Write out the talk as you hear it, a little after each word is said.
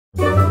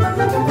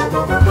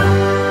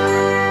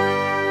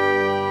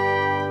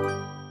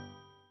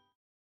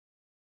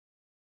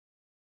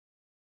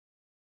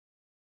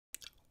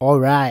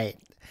Alright,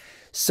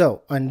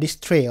 so on this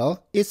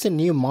trail, it's a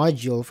new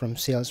module from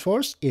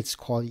Salesforce. It's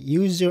called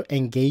User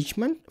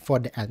Engagement for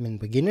the Admin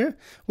Beginner,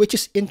 which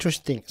is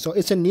interesting. So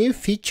it's a new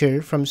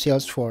feature from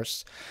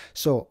Salesforce.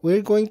 So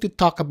we're going to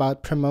talk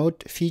about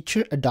promote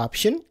feature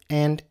adoption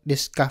and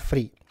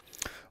discovery.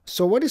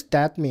 So what does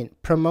that mean?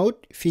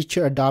 Promote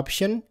feature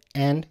adoption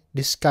and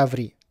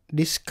discovery.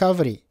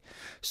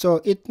 So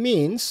it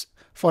means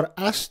for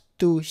us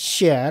to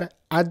share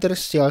other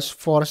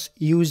Salesforce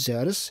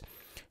users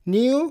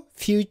new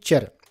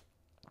feature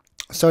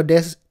so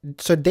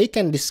they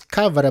can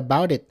discover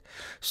about it.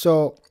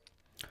 So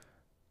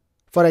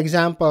for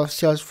example,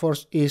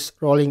 Salesforce is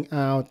rolling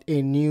out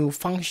a new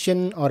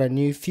function or a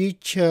new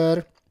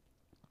feature,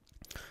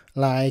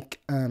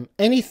 like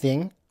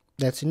anything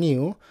that's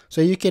new.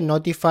 So you can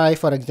notify,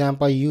 for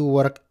example, you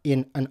work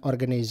in an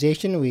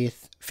organization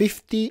with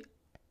 50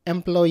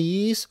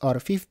 employees or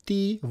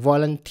 50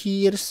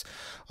 volunteers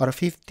or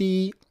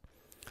 50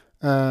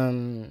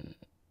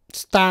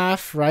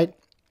 staff, right?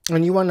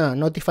 And you want to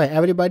notify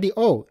everybody,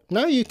 oh,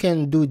 now you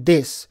can do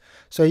this.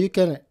 So you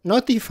can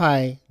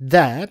notify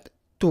that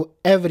to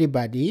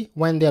everybody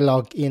when they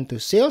log into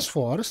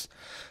Salesforce,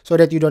 so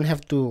that you don't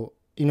have to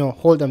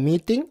hold a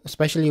meeting,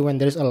 especially when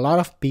there's a lot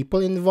of people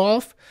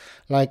involved.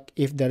 Like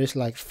if there is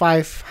like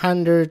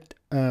 500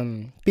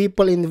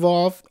 people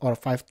involved or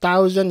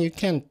 5,000, you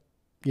can't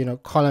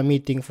call a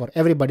meeting for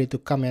everybody to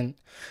come and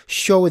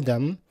show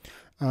them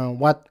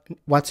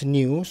what's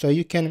new. So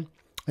you can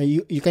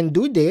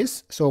do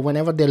this, so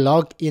whenever they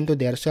log into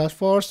their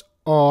Salesforce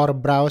or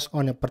browse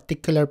on a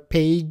particular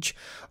page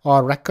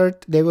or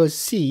record, they will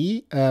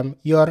see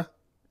your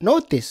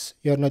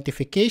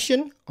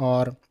notification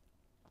or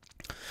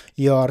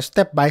your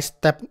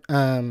step-by-step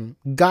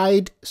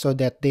guide, so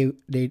that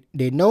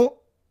they know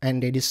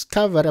and they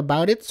discover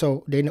about it,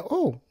 so they know,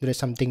 oh, there is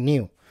something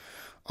new.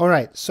 All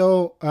right,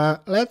 so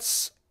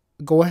let's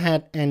go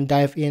ahead and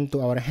dive into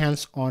our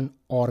hands-on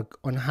org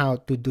on how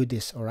to do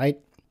this. All right,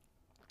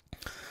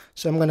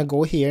 so I'm gonna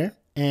go here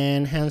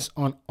and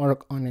hands-on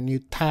org on a new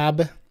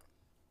tab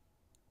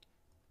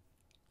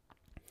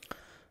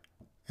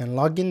and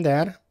log in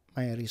there.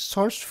 My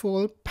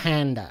resourceful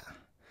panda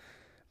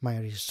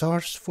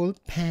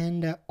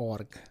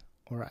org.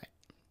 All right,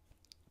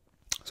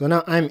 so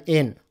now I'm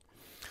in.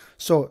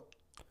 So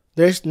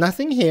there's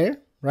nothing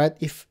here, right?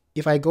 If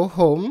I go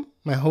home,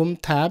 my home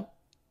tab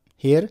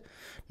here,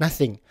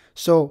 nothing.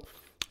 So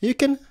you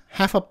can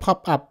have a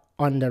pop-up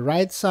on the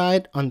right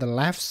side, on the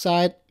left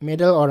side,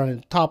 middle, or on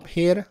the top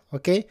here,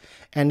 okay?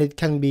 And it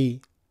can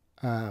be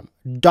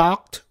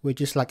docked,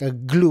 which is like a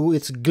glue,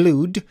 it's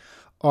glued,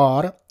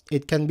 or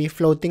it can be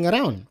floating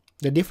around.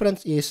 The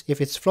difference is if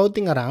it's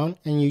floating around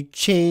and you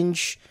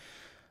change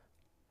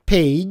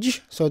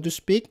page, so to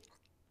speak,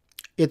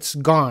 it's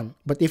gone.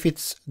 But if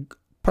it's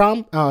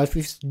if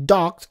it's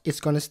docked, it's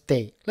gonna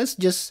stay. Let's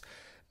just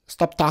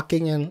stop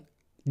talking and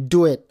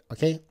do it,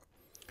 okay?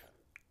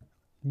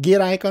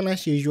 Gear icon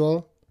as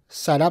usual,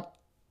 setup.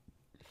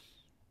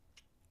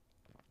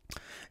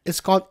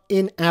 It's called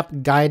in-app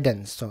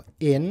guidance. So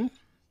let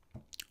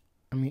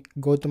me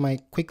go to my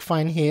quick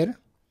find here.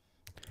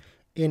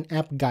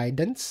 In-app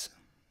guidance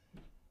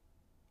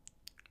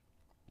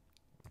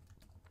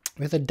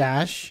with a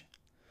dash.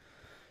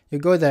 You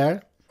go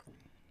there,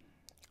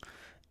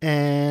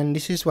 and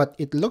this is what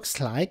it looks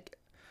like.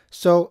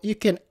 So you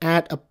can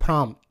add a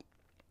prompt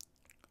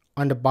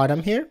on the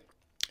bottom here.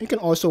 You can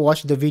also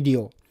watch the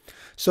video.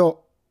 So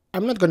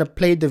I'm not gonna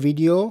play the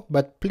video,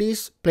 but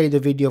please play the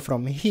video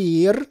from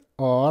here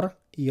or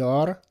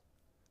your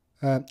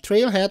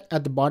Trailhead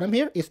at the bottom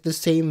here. It's the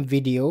same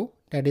video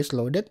that is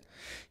loaded.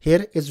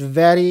 Here is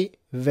very,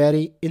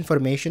 very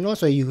informational,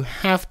 so you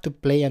have to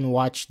play and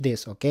watch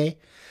this, okay?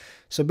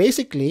 So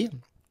basically,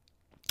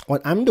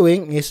 what I'm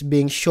doing is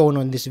being shown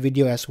on this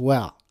video as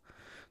well.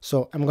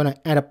 So I'm gonna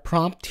add a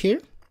prompt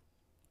here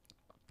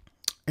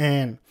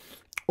and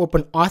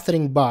open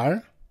authoring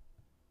bar.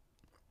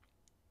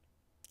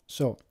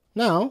 So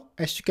now,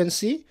 as you can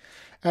see,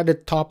 at the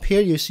top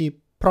here, you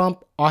see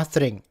prompt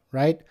authoring,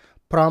 right?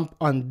 Prompt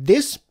on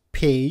this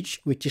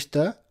page, which is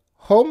the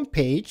home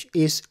page,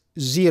 is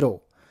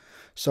 0.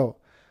 So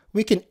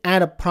we can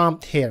add a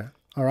prompt here.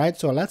 All right,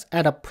 so let's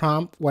add a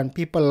prompt when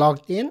people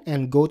logged in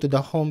and go to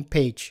the home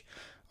page.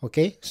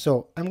 Okay,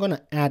 so I'm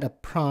gonna add a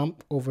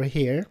prompt over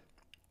here.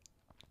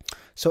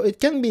 So it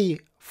can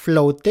be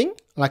floating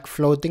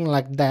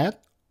like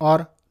that,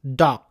 or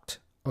docked.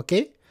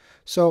 Okay,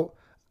 so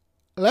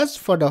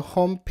for the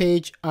home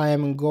page, I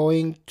am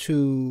going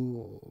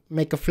to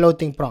make a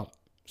floating prompt,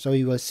 so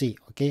you will see.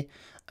 Okay,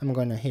 I'm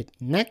gonna hit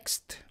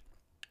next.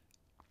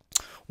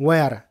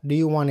 Where do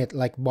you want it?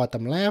 Like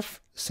bottom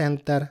left,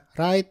 center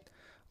right,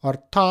 or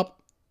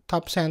top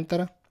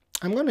center?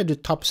 I'm gonna do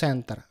top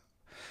center.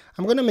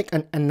 I'm gonna make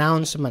an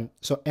announcement,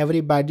 so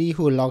everybody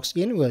who logs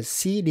in will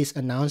see this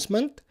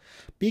announcement,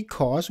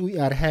 because we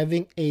are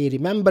having a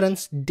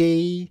Remembrance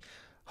Day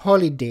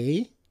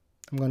holiday.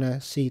 I'm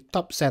gonna see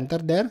top center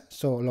there,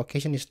 so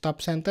location is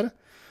top center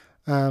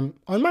on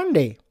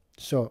Monday.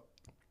 So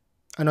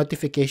a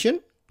notification,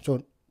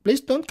 so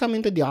please don't come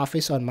into the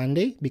office on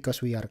Monday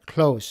because we are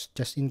closed,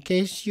 just in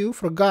case you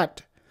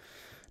forgot.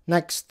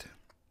 Next,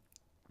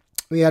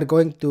 we are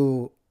going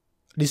to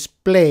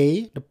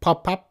display the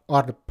pop-up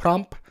or the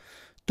prompt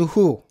to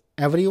who?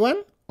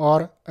 Everyone,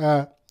 or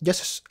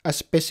just a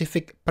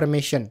specific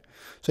permission.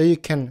 So you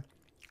can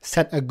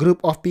set a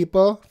group of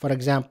people, for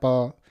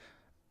example,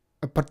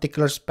 a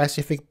particular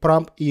specific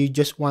prompt you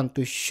just want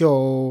to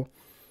show,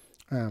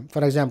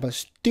 for example,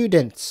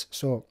 students.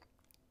 So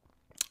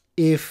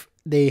if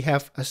they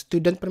have a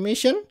student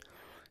permission,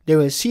 they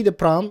will see the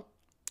prompt.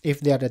 If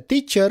they are the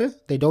teacher,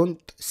 they don't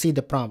see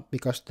the prompt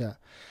because the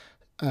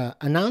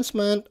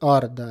announcement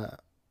or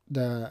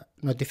the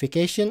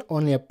notification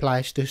only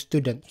applies to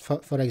students.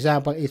 For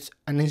example, it's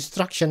an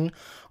instruction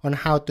on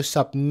how to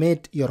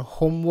submit your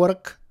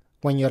homework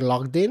when you're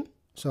logged in.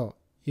 So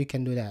you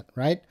can do that,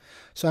 right?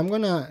 So I'm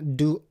gonna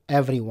do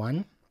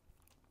everyone.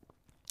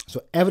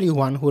 So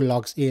everyone who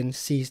logs in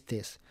sees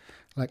this.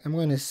 Like I'm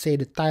gonna say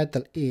the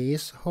title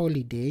is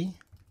Holiday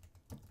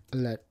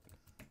Alert.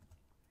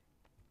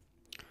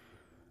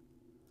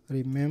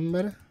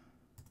 Remember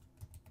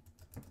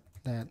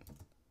that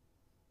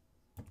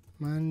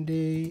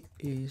Monday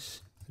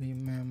is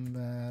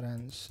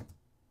Remembrance.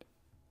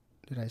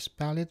 Did I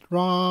spell it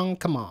wrong?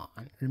 Come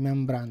on.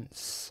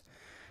 Remembrance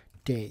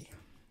Day.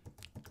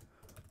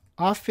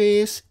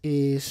 Office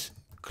is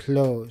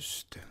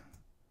closed.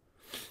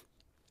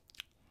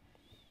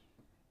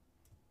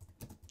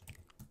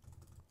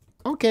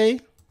 Okay.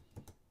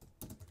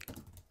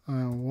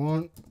 I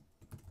won't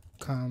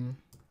come.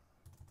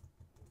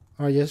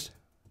 Or just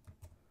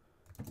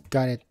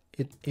got it.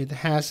 It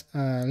has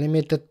a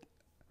limited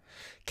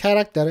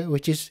character,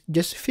 which is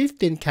just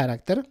 15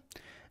 character.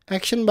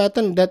 Action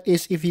button, that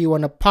is if you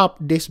want to pop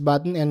this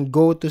button and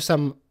go to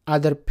some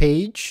other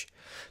page.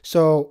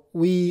 So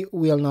we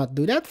will not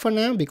do that for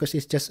now because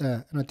it's just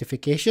a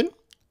notification,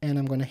 and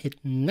I'm gonna hit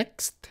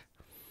next.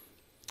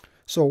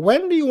 So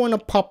when do you want to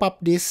pop up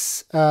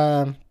this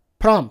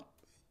prompt?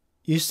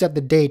 You set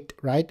the date,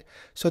 right?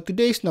 So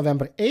today is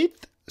November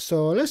 8th.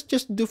 So let's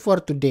just do for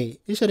today.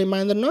 It's a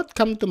reminder, not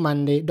come to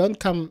Monday. Don't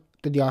come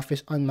to the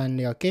office on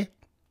Monday, okay?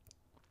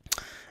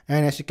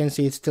 And as you can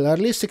see, it's still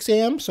early, 6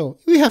 a.m. So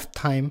we have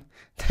times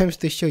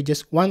to show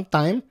just one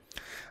time.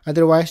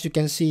 Otherwise, you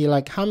can see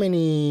like how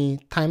many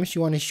times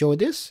you want to show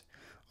this.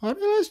 Or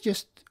let's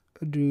just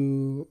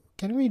do,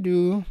 can we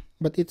do,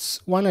 but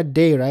it's one a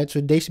day, right?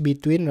 So days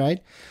between,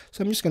 right?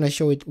 So I'm just going to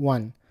show it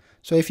one.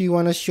 So if you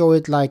want to show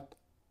it like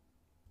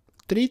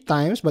 3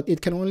 times, but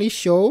it can only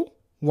show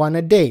one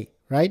a day,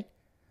 right?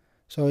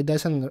 So it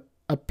doesn't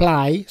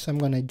apply. So I'm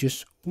going to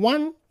just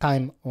one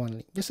time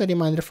only. Just a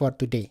reminder for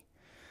today.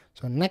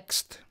 So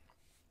next,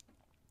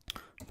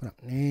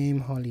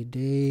 name,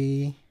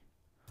 holiday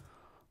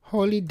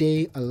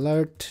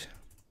alert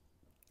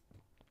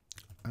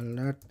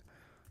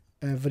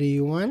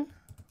everyone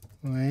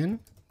when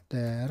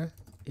there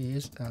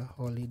is a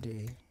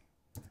holiday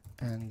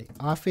and the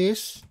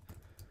office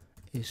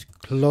is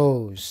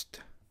closed.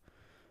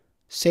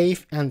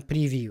 Save and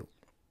preview.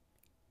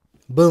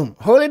 Boom,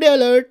 holiday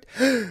alert.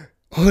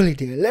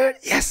 Holiday alert.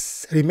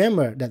 Yes,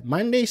 remember that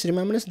Monday is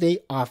Remembrance Day,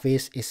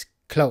 office is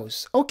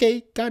closed.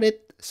 Okay, got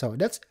it. So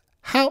that's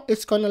how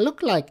it's gonna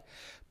look like.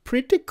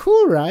 Pretty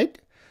cool, right?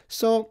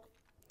 So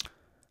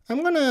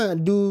I'm gonna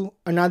do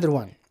another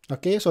one.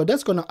 Okay, so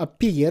that's gonna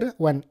appear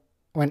when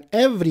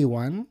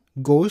everyone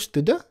goes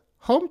to the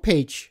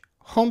homepage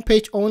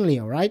only.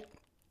 All right.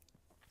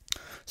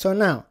 So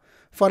now,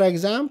 for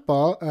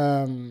example,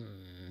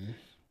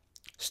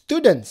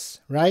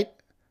 students, right?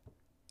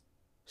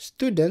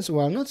 Students,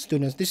 well, not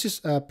students. This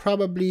is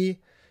probably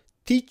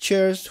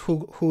teachers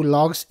who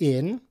logs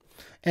in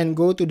and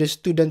go to the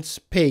students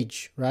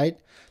page, right?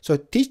 So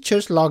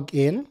teachers log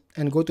in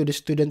and go to the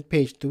student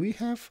page. Do we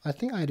have, I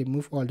think I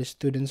removed all the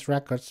students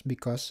records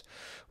because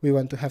we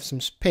want to have some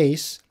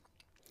space.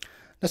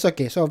 That's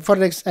okay. So for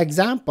this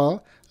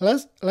example,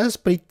 let's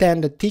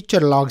pretend the teacher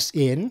logs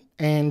in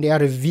and they are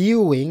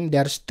reviewing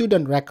their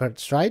student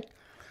records, right?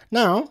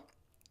 Now,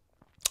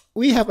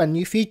 we have a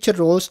new feature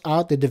rolls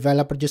out, the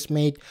developer just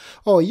made.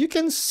 Oh, you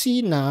can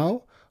see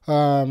now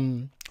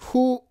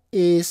who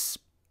is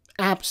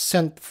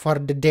absent for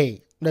the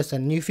day. That's a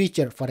new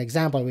feature. For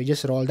example, we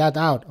just rolled that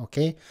out.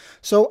 Okay,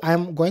 so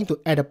I'm going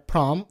to add a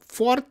prompt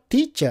for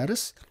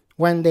teachers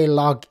when they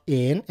log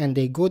in and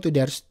they go to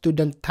their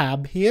student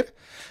tab here,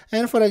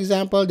 and for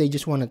example they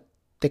just want to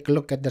take a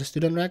look at their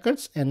student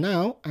records, and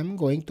now I'm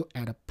going to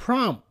add a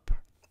prompt.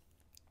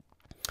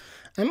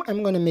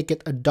 I'm going to make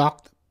it a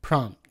docked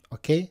prompt.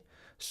 Okay,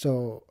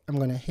 so I'm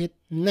going to hit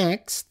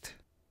next.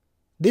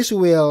 This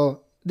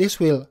will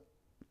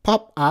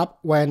pop up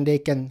when they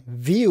can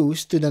view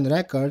student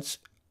records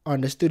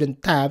on the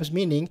student tabs,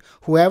 meaning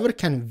whoever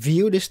can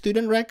view the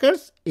student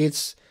records,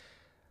 it's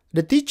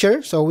the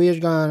teacher. So we're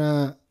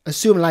gonna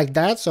assume like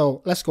that.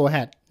 So let's go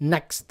ahead.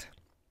 Next.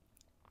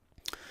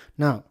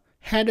 Now,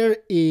 header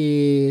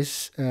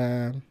is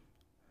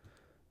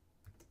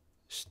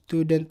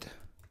student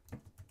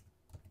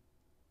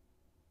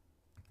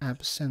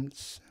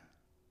absence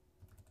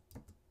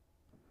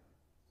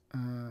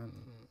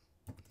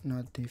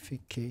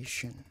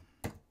notification.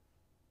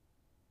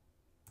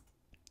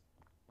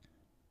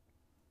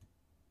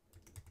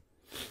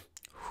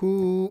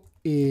 Who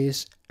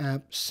is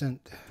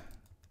absent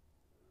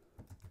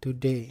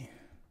today?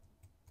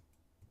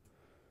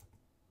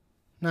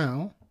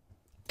 Now,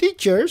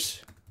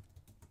 teachers,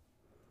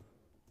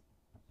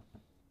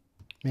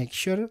 make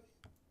sure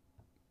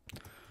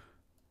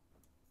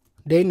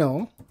they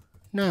know.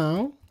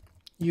 Now,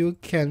 you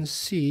can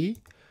see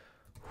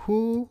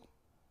who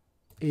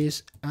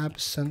is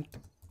absent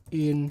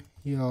in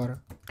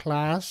your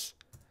class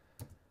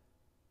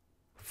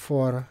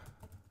for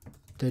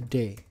the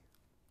day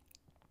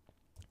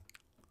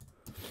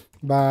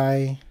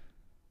by,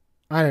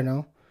 I don't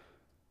know,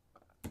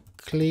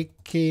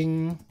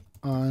 clicking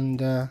on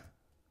the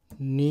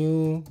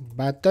new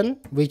button,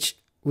 which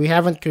we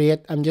haven't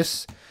created.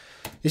 This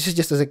is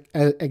just as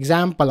an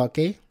example,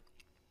 okay?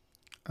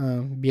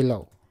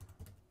 Below.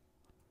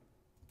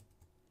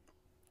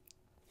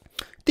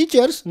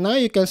 Teachers, now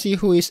you can see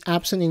who is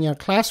absent in your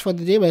class for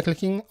the day by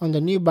clicking on the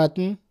new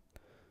button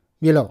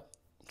below.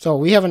 So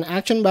we have an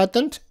action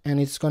button, and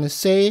it's going to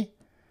say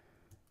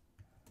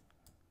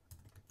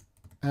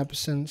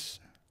absence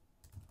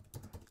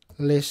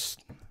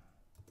list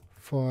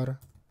for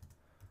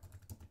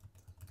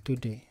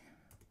today,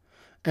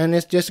 and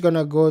it's just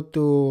gonna go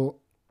to,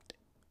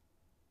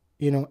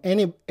 you know,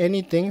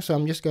 anything. So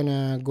I'm just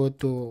gonna go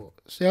to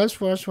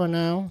Salesforce for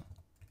now.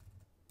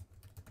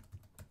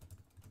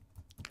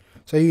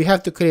 So you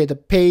have to create a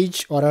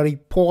page or a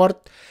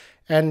report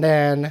and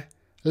then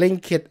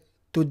link it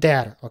to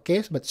there,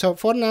 okay? But so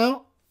for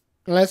now,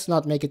 let's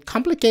not make it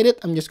complicated.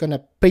 I'm just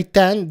gonna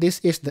pretend this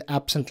is the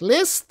absent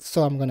list.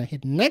 So I'm gonna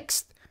hit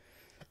next.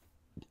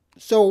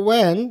 So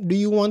when do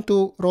you want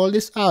to roll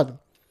this out?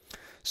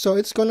 So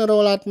it's gonna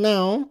roll out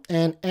now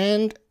and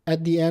end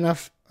at the end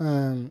of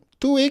 2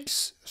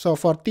 weeks. So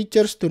for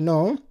teachers to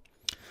know,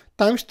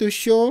 times to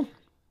show,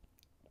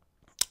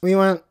 we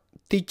want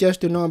teachers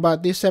to know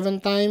about this 7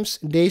 times,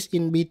 days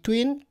in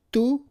between,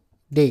 2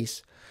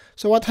 days.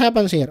 So what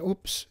happens here?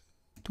 Oops,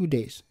 2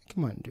 days.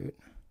 Come on, dude.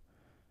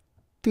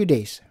 2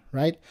 days,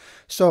 right?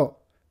 So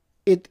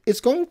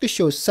it's going to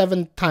show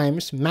 7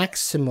 times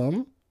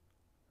maximum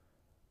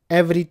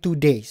every 2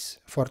 days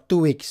for 2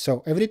 weeks.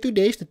 So every 2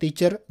 days, the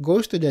teacher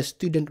goes to the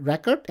student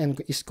record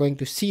and is going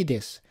to see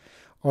this.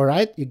 All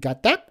right, you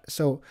got that?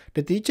 So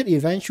the teacher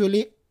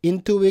eventually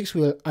in 2 weeks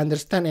will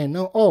understand and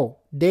know, oh,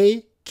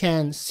 they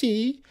can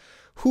see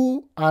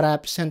who are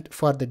absent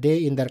for the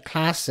day in their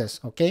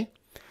classes, okay?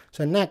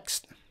 So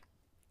next,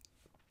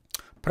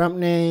 prompt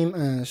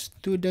name,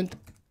 student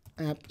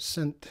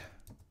absent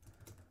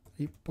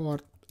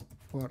report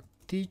for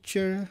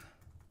teacher.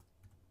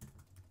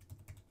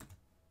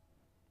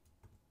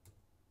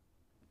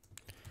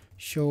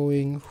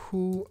 Showing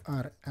who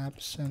are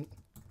absent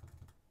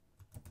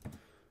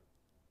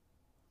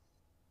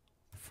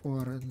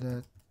for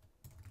the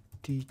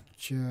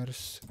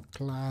teacher's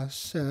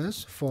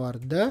classes for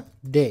the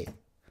day.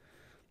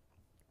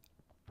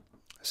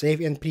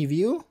 Save and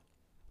preview.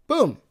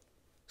 Boom.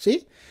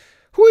 See?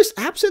 Who is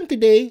absent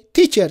today?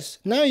 Teachers.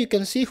 Now you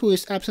can see who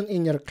is absent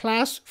in your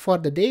class for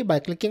the day by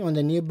clicking on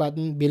the new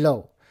button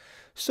below.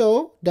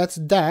 So that's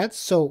that.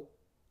 So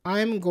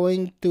I'm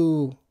going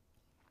to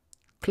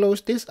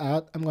close this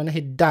out. I'm going to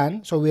hit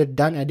done. So we're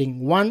done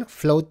adding 1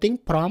 floating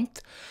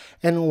prompt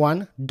and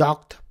 1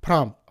 docked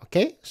prompt.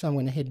 Okay. So I'm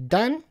going to hit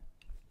done.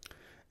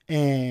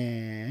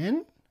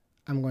 And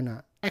I'm going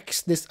to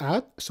X this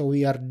out. So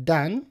we are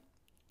done.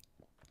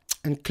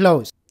 And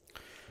close.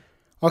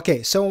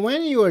 Okay, so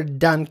when you are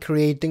done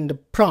creating the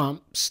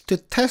prompts to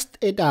test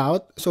it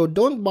out, so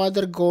don't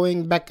bother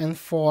going back and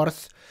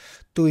forth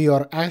to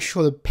your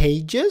actual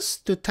pages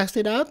to test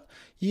it out.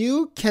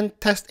 You can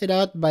test it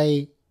out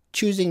by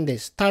choosing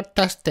this, start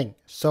testing.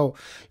 So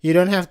you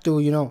don't have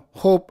to,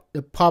 hope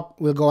the pop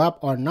will go up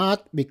or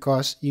not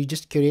because you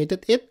just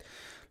created it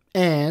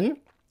and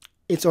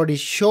it's already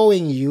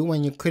showing you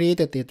when you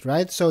created it,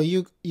 right? So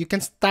you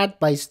can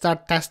start by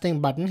start testing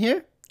button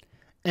here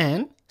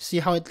and see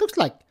how it looks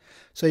like.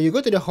 So you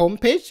go to the home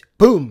page,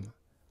 boom,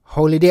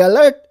 holiday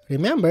alert.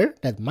 Remember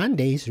that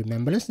Monday is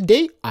Remembrance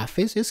Day,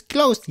 office is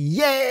closed.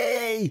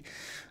 Yay!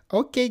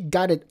 Okay,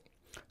 got it.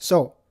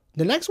 So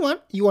the next one,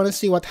 you want to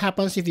see what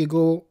happens if you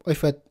go,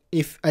 if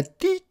a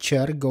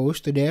teacher goes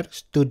to their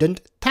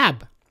student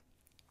tab.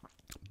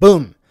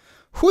 Boom.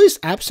 Who is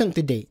absent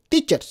today?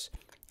 Teachers.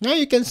 Now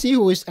you can see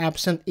who is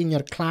absent in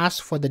your class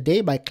for the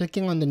day by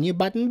clicking on the new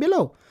button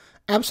below.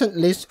 Absent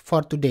list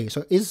for today.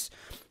 So it's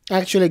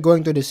actually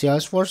going to the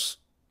Salesforce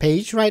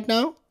page right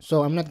now.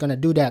 So I'm not going to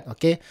do that,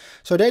 okay?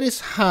 So that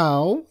is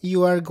how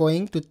you are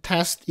going to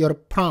test your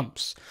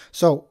prompts.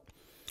 So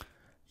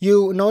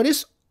you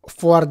notice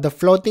for the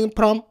floating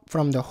prompt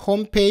from the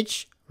home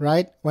page,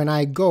 right? When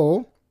I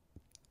go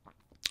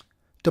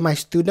to my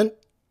student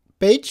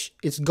page,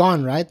 it's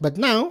gone, right? But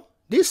now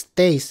this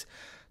stays.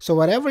 So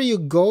wherever you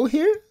go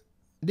here,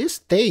 this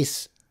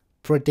stays.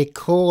 Pretty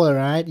cool,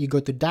 right? You go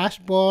to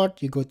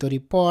dashboard, you go to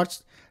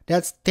reports,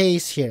 that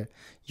stays here.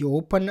 You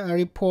open a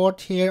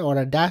report here or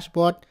a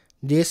dashboard,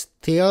 this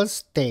still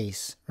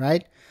stays,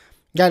 right?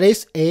 That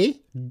is a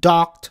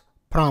docked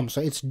prompt,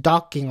 so it's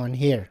docking on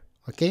here.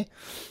 Okay,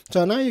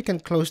 so now you can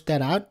close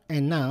that out,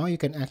 and now you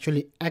can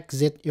actually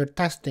exit your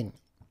testing.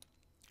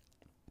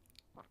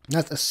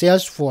 That's a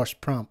Salesforce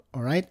prompt,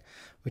 all right,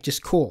 which is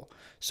cool.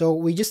 So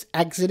we just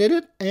exited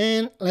it,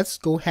 and let's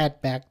go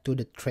head back to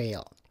the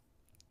trail.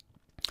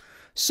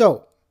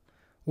 So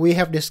we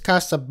have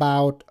discussed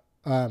about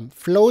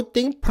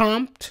floating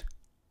prompt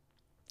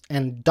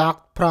and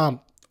docked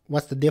prompt.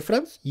 What's the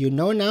difference? You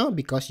know now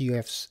because you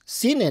have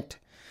seen it.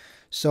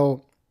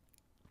 So,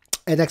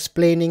 and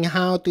explaining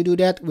how to do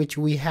that, which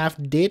we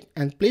have did,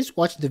 and please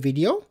watch the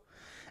video.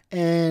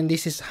 And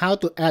this is how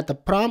to add the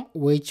prompt,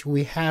 which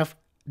we have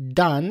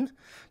done.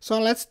 So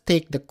let's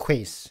take the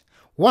quiz.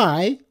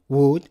 Why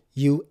would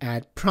you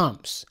add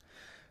prompts?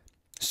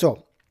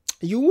 So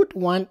you would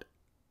want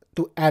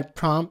to add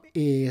prompt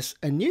is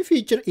a new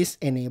feature is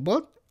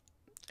enabled,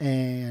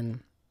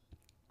 and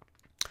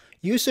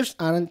users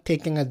aren't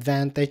taking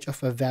advantage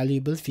of a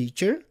valuable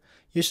feature.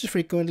 Users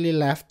frequently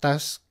left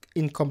tasks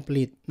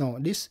incomplete. No,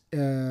 this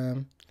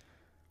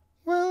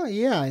well,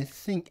 yeah, I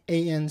think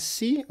A and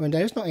C. When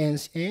there is no A and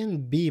C, A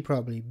and B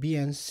probably. B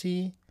and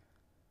C.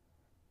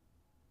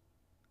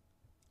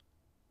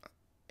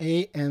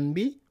 A and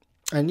B.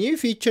 A new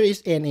feature is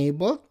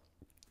enabled,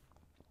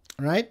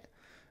 right?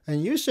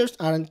 And users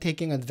aren't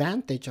taking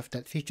advantage of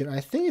that feature. I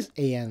think it's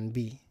A and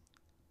B.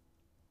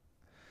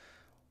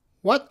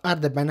 What are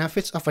the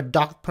benefits of a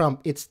docked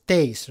prompt? It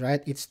stays,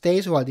 right? It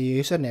stays while the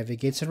user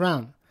navigates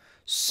around.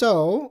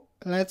 So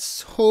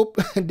let's hope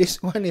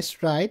this one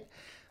is right.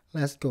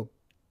 Let's go.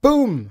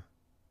 Boom!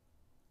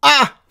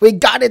 Ah, we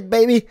got it,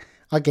 baby.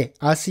 Okay,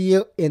 I'll see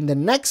you in the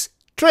next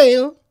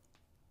trail.